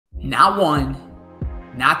Not one,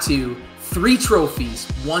 not two, 3 trophies,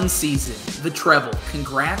 1 season, the treble.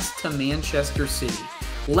 Congrats to Manchester City.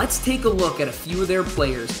 Let's take a look at a few of their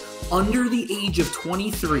players under the age of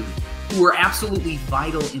 23 who are absolutely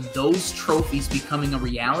vital in those trophies becoming a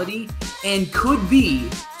reality and could be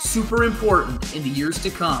super important in the years to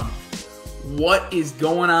come. What is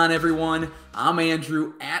going on, everyone? I'm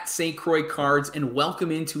Andrew at St. Croix Cards, and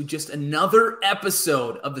welcome into just another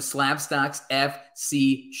episode of the SlabStox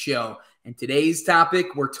FC Show. And today's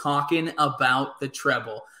topic, we're talking about the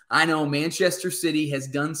treble. I know Manchester City has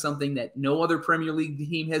done something that no other Premier League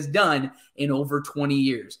team has done in over 20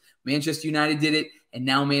 years. Manchester United did it, and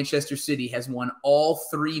now Manchester City has won all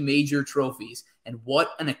 3 major trophies. And what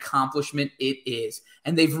an accomplishment it is.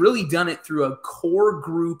 And they've really done it through a core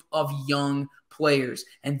group of young players.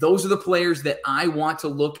 And those are the players that I want to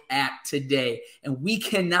look at today. And we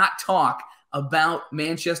cannot talk about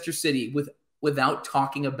Manchester City without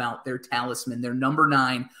talking about their talisman, their number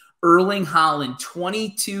 9, Erling Haaland,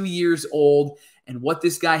 22 years old. And what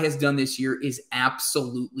this guy has done this year is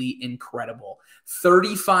absolutely incredible.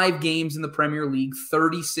 35 games in the Premier League,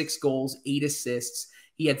 36 goals, 8 assists.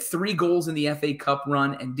 He had 3 goals in the FA Cup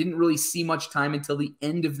run and didn't really see much time until the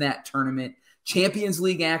end of that tournament. Champions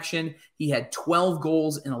League action, he had 12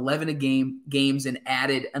 goals in 11 games and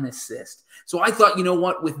added an assist. So I thought, you know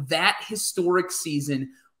what, with that historic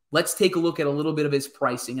season, let's take a look at a little bit of his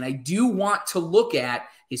pricing. And I do want to look at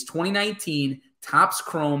his 2019 Topps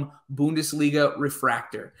Chrome Bundesliga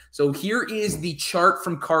Refractor. So here is the chart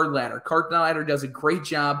from Card Ladder. Card Ladder does a great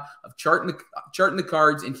job of charting the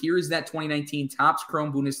cards, and here is that 2019 Topps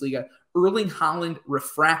Chrome Bundesliga Erling Haaland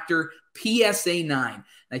Refractor PSA 9. And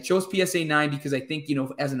I chose PSA 9 because I think, you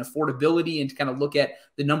know, as an affordability and to kind of look at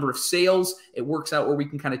the number of sales, it works out where we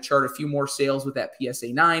can kind of chart a few more sales with that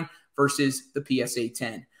PSA 9 versus the PSA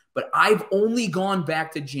 10. But I've only gone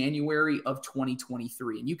back to January of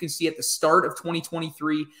 2023. And you can see at the start of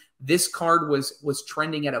 2023, this card was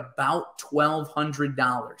trending at about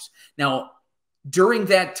 $1,200. Now, during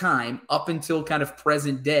that time, up until kind of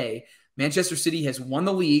present day, Manchester City has won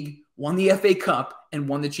the league, won the FA Cup, and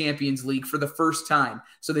won the Champions League for the first time.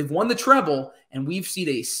 So they've won the treble, and we've seen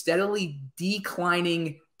a steadily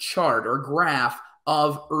declining chart or graph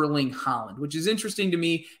of Erling Haaland, which is interesting to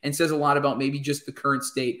me and says a lot about maybe just the current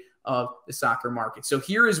state of the soccer market. So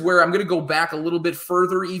here is where I'm going to go back a little bit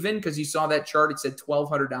further even because you saw that chart. It said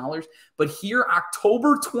 $1,200. But here,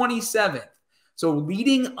 October 27th, so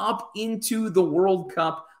leading up into the World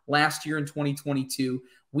Cup last year in 2022,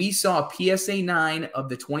 we saw a PSA 9 of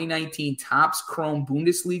the 2019 Topps Chrome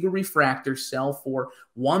Bundesliga Refractor sell for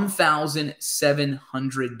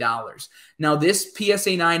 $1,700. Now, this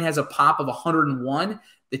PSA 9 has a pop of 101.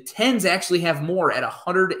 The 10s actually have more at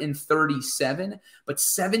 137, but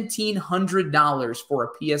 $1,700 for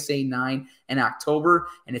a PSA 9 in October.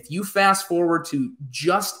 And if you fast forward to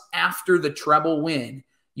just after the treble win,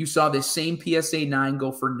 you saw this same PSA 9 go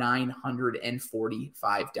for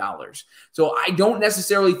 $945. So I don't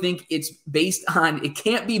necessarily think it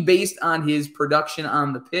can't be based on his production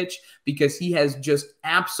on the pitch because he has just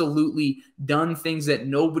absolutely done things that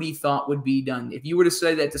nobody thought would be done. If you were to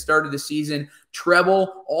say that at the start of the season,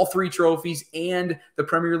 treble, all 3 trophies, and the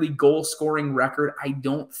Premier League goal scoring record, I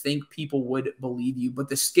don't think people would believe you. But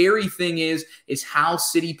the scary thing is how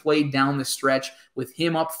City played down the stretch with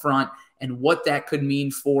him up front, and what that could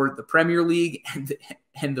mean for the Premier League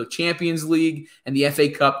and the Champions League and the FA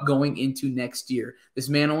Cup going into next year. This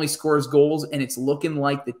man only scores goals, and it's looking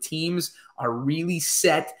like the teams are really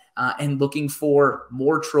set and looking for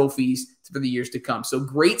more trophies for the years to come. So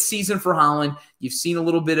great season for Haaland. You've seen a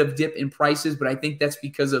little bit of dip in prices, but I think that's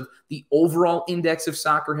because of the overall index of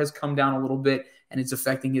soccer has come down a little bit, and it's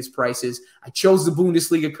affecting his prices. I chose the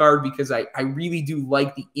Bundesliga card because I really do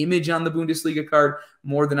like the image on the Bundesliga card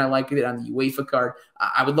more than I like it on the UEFA card.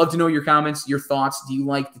 I would love to know your comments, your thoughts. Do you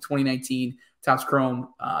like the 2019 Topps Chrome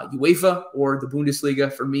UEFA or the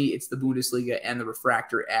Bundesliga? For me, it's the Bundesliga and the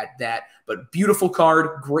refractor at that. But beautiful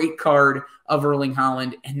card, great card of Erling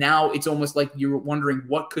Haaland. And now it's almost like you're wondering,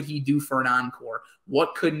 what could he do for an encore?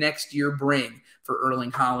 What could next year bring for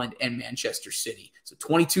Erling Haaland and Manchester City? So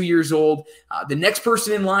 22 years old. The next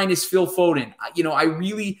person in line is Phil Foden. I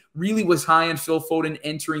really was high on Phil Foden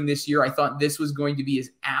entering this year. I thought this was going to be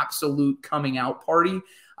his absolute coming out party.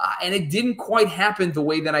 And it didn't quite happen the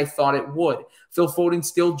way that I thought it would. Phil Foden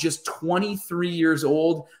still just 23 years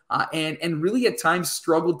old and really at times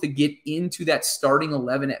struggled to get into that starting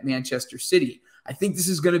 11 at Manchester City. I think this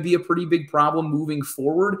is going to be a pretty big problem moving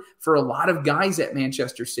forward for a lot of guys at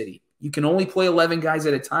Manchester City. You can only play 11 guys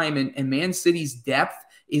at a time, and Man City's depth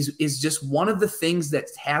is just one of the things that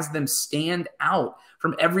has them stand out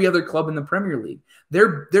from every other club in the Premier League.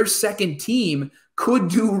 Their second team could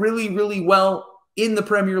do really, really well in the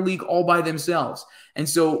Premier League all by themselves. And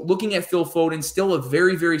so looking at Phil Foden, still a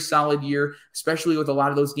very, very solid year, especially with a lot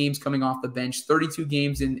of those games coming off the bench. 32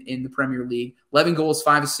 games in the Premier League, 11 goals,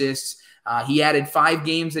 5 assists. He added 5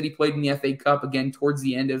 games that he played in the FA Cup, again, towards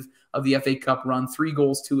the end of the FA Cup run, 3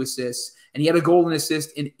 goals, 2 assists. And he had a goal and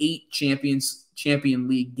assist in 8 Champion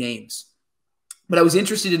League games. But I was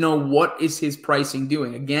interested to know, what is his pricing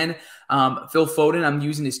doing? Again, Phil Foden, I'm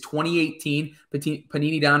using his 2018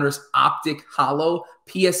 Panini Donruss Optic Holo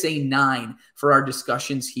PSA 9 for our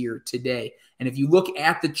discussions here today. And if you look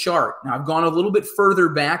at the chart, now I've gone a little bit further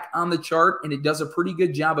back on the chart, and it does a pretty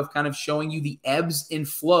good job of kind of showing you the ebbs and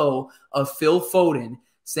flow of Phil Foden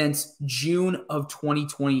since June of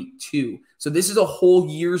 2022. So this is a whole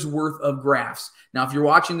year's worth of graphs. Now, if you're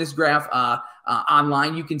watching this graph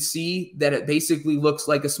online, you can see that it basically looks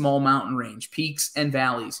like a small mountain range, peaks and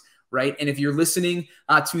valleys, right? And if you're listening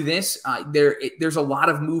to this, there's a lot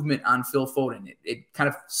of movement on Phil Foden. It kind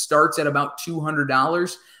of starts at about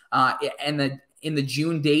 $200 in the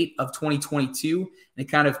June date of 2022, and it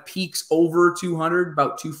kind of peaks over 200,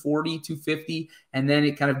 about 240, 250, and then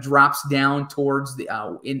it kind of drops down towards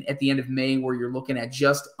at the end of May, where you're looking at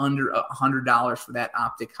just under $100 for that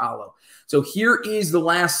Optic Holo. So here is the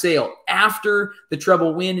last sale after the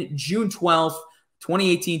treble win, June 12th,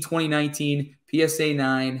 2018-2019, PSA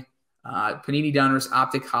 9, Panini Donruss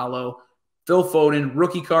Optic Holo, Phil Foden,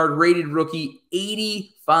 rookie card, rated rookie,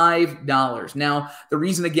 $85. Now, the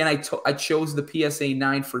reason, again, I chose the PSA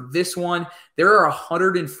 9 for this one, there are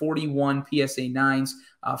 141 PSA 9s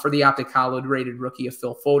for the Optic Holo rated rookie of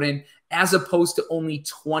Phil Foden, as opposed to only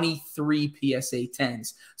 23 PSA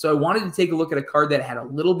 10s. So I wanted to take a look at a card that had a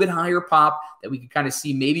little bit higher pop, that we could kind of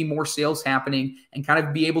see maybe more sales happening, and kind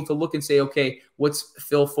of be able to look and say, okay, what's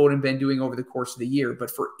Phil Foden been doing over the course of the year?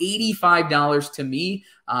 But for $85 to me,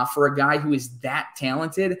 for a guy who is that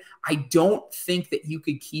talented, I don't think that you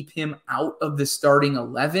could keep him out of the starting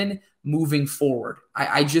 11 moving forward.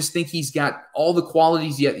 I just think he's got all the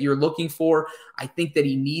qualities you're looking for. I think that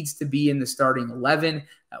he needs to be in the starting 11,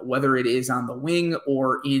 whether it is on the wing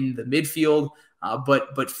or in the midfield.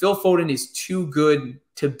 But Phil Foden is too good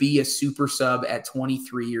to be a super sub at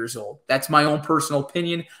 23 years old. That's my own personal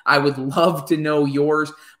opinion. I would love to know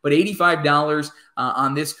yours, but $85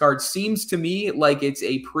 on this card seems to me like it's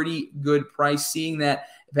a pretty good price, seeing that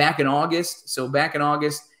back in August. So back in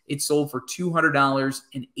August, it sold for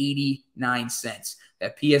 $200.89.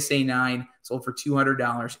 That PSA 9 sold for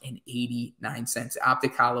 $200.89.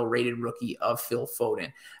 Optic Holo rated rookie of Phil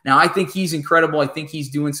Foden. Now, I think he's incredible. I think he's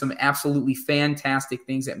doing some absolutely fantastic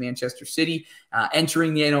things at Manchester City.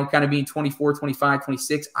 Entering the, kind of being 24, 25,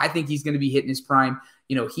 26. I think he's going to be hitting his prime.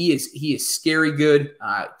 He is scary good,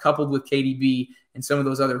 coupled with KDB and some of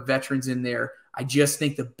those other veterans in there. I just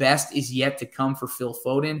think the best is yet to come for Phil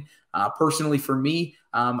Foden. Personally, for me,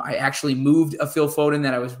 I actually moved a Phil Foden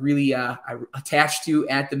that I was really attached to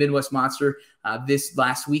at the Midwest Monster this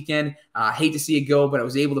last weekend. Hate to see it go, but I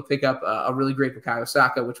was able to pick up a really great Bukayo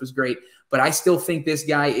Saka, which was great. But I still think this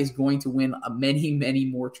guy is going to win many, many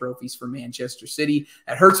more trophies for Manchester City.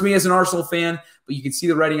 That hurts me as an Arsenal fan, but you can see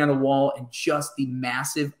the writing on the wall and just the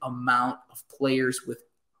massive amount of players with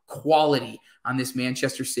quality on this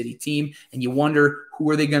Manchester City team. And you wonder, who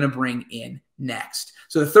are they going to bring in next?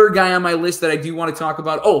 So the third guy on my list that I do want to talk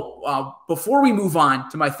about, before we move on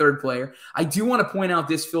to my third player, I do want to point out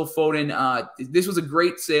this Phil Foden. This was a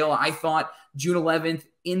great sale, I thought, June 11th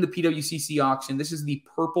in the PWCC auction. This is the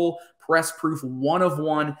purple press proof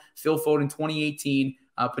 1/1 Phil Foden 2018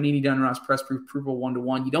 Panini Donruss press proof purple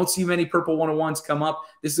 1/1. You don't see many purple 1/1s come up.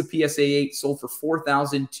 This is a PSA 8 sold for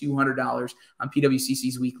 $4,200 on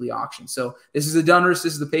PWCC's weekly auction. So this is a Donruss,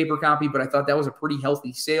 this is the paper copy, but I thought that was a pretty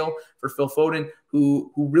healthy sale for Phil Foden,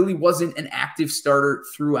 who really wasn't an active starter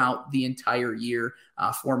throughout the entire year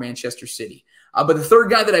for Manchester City. But the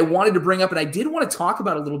third guy that I wanted to bring up, and I did want to talk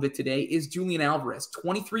about a little bit today, is Julian Alvarez,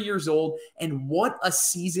 23 years old, and what a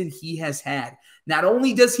season he has had. Not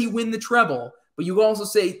only does he win the treble, but you also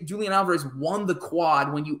say Julian Alvarez won the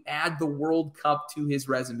quad when you add the World Cup to his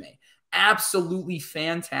resume. Absolutely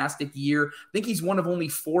fantastic year. I think he's one of only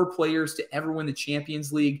 4 players to ever win the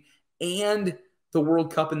Champions League and the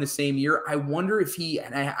World Cup in the same year. I wonder if he,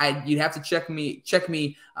 and you'd have to check me,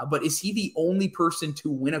 but is he the only person to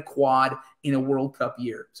win a quad in a World Cup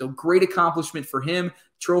year? So great accomplishment for him.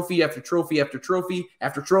 Trophy after trophy after trophy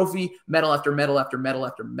after trophy, medal after medal after medal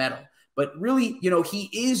after medal. But really, he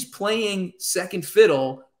is playing second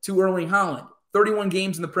fiddle to Erling Haaland. 31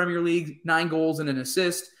 games in the Premier League, 9 goals and an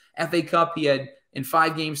assist. FA Cup, he had in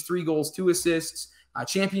 5 games, 3 goals, 2 assists.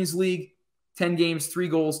 Champions League, 10 games, 3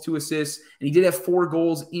 goals, 2 assists, and he did have 4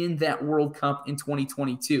 goals in that World Cup in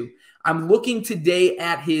 2022. I'm looking today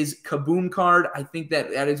at his Kaboom card. I think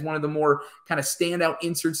that is one of the more kind of standout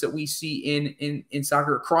inserts that we see in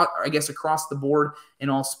soccer, across the board in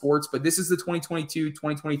all sports. But this is the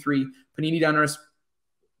 2022-2023 Panini Donruss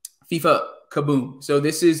FIFA Kaboom. So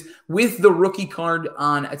this is with the rookie card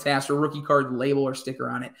on attached, or rookie card label or sticker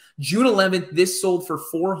on it. June 11th, this sold for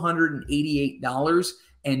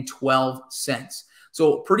 $488.12.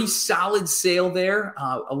 So pretty solid sale there,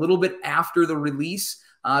 a little bit after the release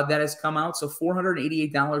that has come out. So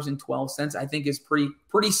 $488.12, I think, is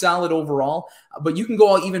pretty solid overall. But you can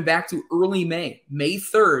go even back to early May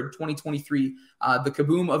 3rd, 2023. The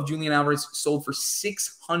Kaboom of Julian Alvarez sold for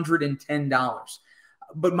 $610.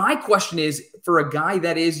 But my question is, for a guy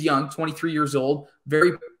that is young, 23 years old,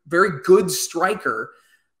 very, very good striker,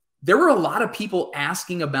 there were a lot of people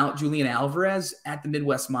asking about Julian Alvarez at the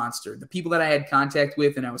Midwest Monster. The people that I had contact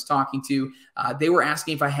with and I was talking to, they were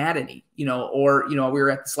asking if I had any, or we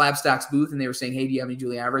were at the SlabStox booth and they were saying, hey, do you have any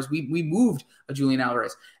Julian Alvarez? We moved a Julian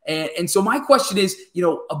Alvarez. And so my question is,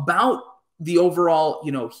 about the overall,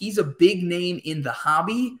 he's a big name in the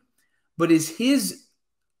hobby, but is his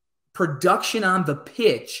production on the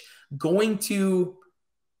pitch going to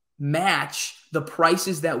match the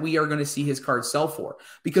prices that we are going to see his card sell for?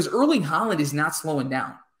 Because Erling Haaland is not slowing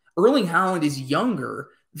down. Erling Haaland is younger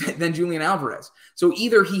than Julian Alvarez. So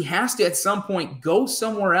either he has to at some point go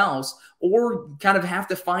somewhere else or kind of have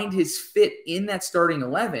to find his fit in that starting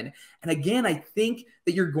 11. And again, I think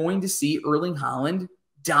that you're going to see Erling Haaland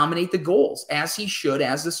dominate the goals, as he should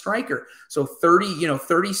as the striker. So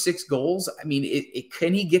 36 goals. I mean,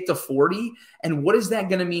 can he get to 40? And what is that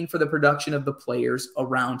going to mean for the production of the players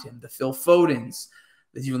around him? The Phil Fodens,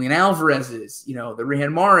 the Julian Alvarez's, the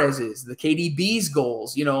Riyad Mahrez's, the KDB's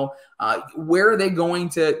goals, where are they going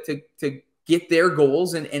to get their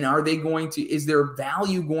goals? And are they going to, is their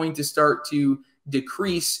value going to start to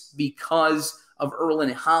decrease because of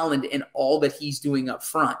Erling Haaland and all that he's doing up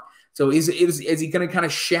front? So is he going to kind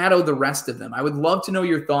of shadow the rest of them? I would love to know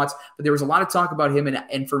your thoughts, but there was a lot of talk about him.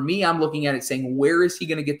 And for me, I'm looking at it saying, where is he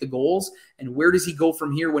going to get the goals? And where does he go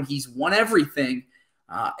from here when he's won everything?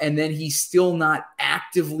 And then he's still not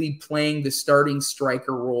actively playing the starting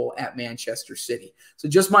striker role at Manchester City. So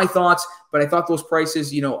just my thoughts, but I thought those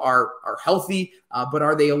prices, are healthy, but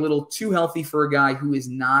are they a little too healthy for a guy who is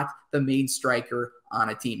not the main striker on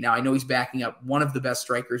a team? Now, I know he's backing up one of the best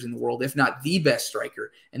strikers in the world, if not the best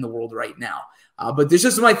striker in the world right now. But there's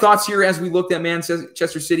just my thoughts here as we looked at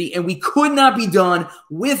Manchester City, and we could not be done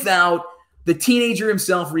without the teenager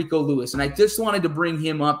himself, Rico Lewis. And I just wanted to bring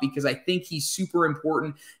him up because I think he's super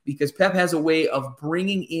important, because Pep has a way of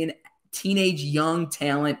bringing in teenage young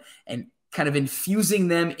talent and kind of infusing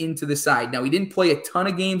them into the side. Now, he didn't play a ton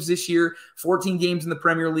of games this year, 14 games in the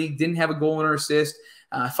Premier League, didn't have a goal or assist,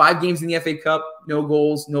 5 games in the FA Cup, no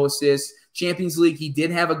goals, no assists. Champions League, he did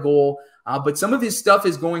have a goal, but some of his stuff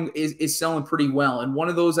is selling pretty well. And one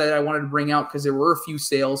of those that I wanted to bring out, because there were a few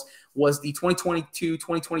sales, was the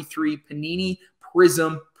 2022-2023 Panini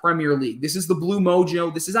Prism Premier League. This is the Blue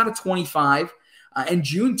Mojo. This is out of 25. And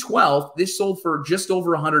June 12th, this sold for just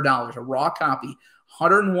over $100, a raw copy,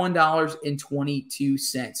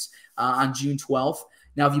 $101.22 on June 12th.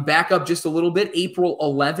 Now, if you back up just a little bit, April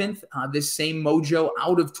 11th, this same Mojo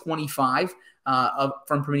out of 25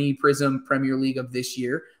 from Panini Prism Premier League of this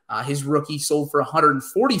year. His rookie sold for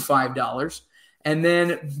 $145. And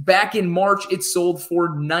then back in March, it sold for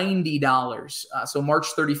 $90. So March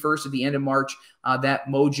 31st, at the end of March, that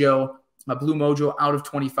Mojo, Blue Mojo out of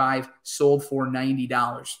 25, sold for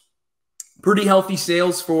 $90. Pretty healthy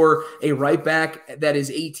sales for a right back that is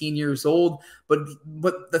 18 years old. But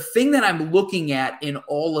the thing that I'm looking at in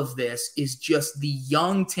all of this is just the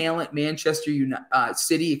young talent Manchester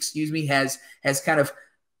City, has kind of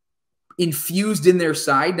infused in their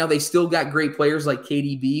side. Now, they still got great players like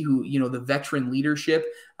KDB, who, the veteran leadership.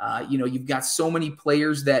 You've got so many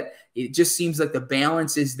players that it just seems like the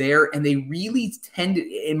balance is there. And they really tended,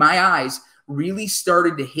 in my eyes, really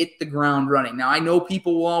started to hit the ground running. Now, I know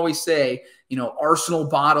people will always say, Arsenal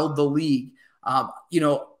bottled the league.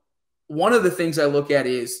 One of the things I look at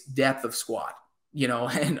is depth of squad.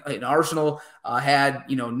 And Arsenal had,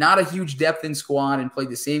 not a huge depth in squad and played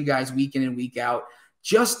the same guys week in and week out.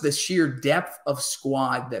 Just the sheer depth of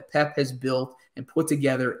squad that Pep has built and put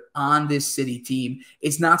together on this City team.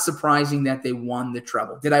 It's not surprising that they won the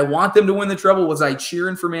treble. Did I want them to win the treble? Was I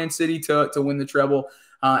cheering for Man City to win the treble?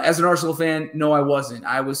 As an Arsenal fan, no, I wasn't.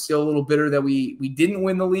 I was still a little bitter that we didn't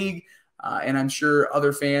win the league. And I'm sure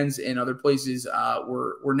other fans in other places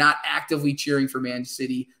were not actively cheering for Man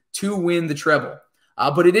City to win the treble.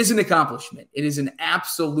 But it is an accomplishment. It is an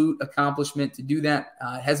absolute accomplishment to do that.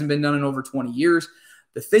 It hasn't been done in over 20 years.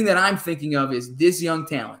 The thing that I'm thinking of is this young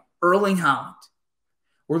talent, Erling Haaland.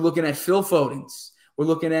 We're looking at Phil Foden's. We're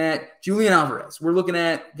looking at Julian Alvarez. We're looking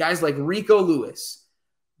at guys like Rico Lewis.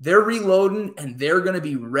 They're reloading, and they're going to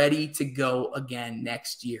be ready to go again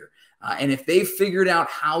next year. And if they figured out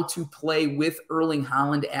how to play with Erling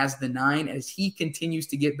Haaland as the 9, as he continues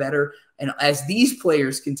to get better, and as these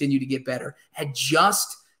players continue to get better, at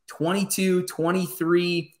just 22,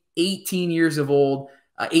 23, 18 years old,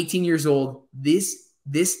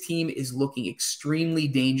 this team is looking extremely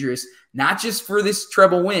dangerous, not just for this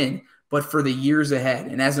treble win, but for the years ahead.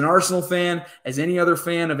 And as an Arsenal fan, as any other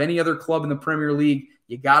fan of any other club in the Premier League,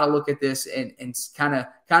 you got to look at this and kind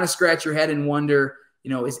of scratch your head and wonder,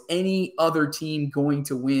 is any other team going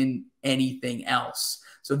to win anything else?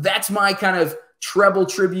 So that's my kind of treble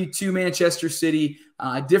tribute to Manchester City.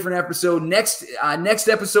 Different episode. Next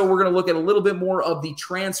episode, we're going to look at a little bit more of the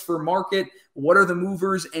transfer market. What are the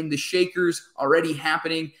movers and the shakers already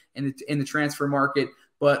happening in the transfer market?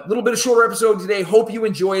 But a little bit of shorter episode today. Hope you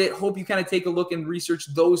enjoyed it. Hope you kind of take a look and research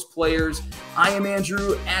those players. I am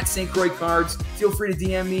Andrew at St. Croix Cards. Feel free to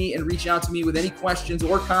DM me and reach out to me with any questions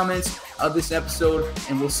or comments of this episode.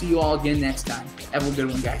 And we'll see you all again next time. Have a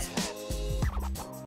good one, guys.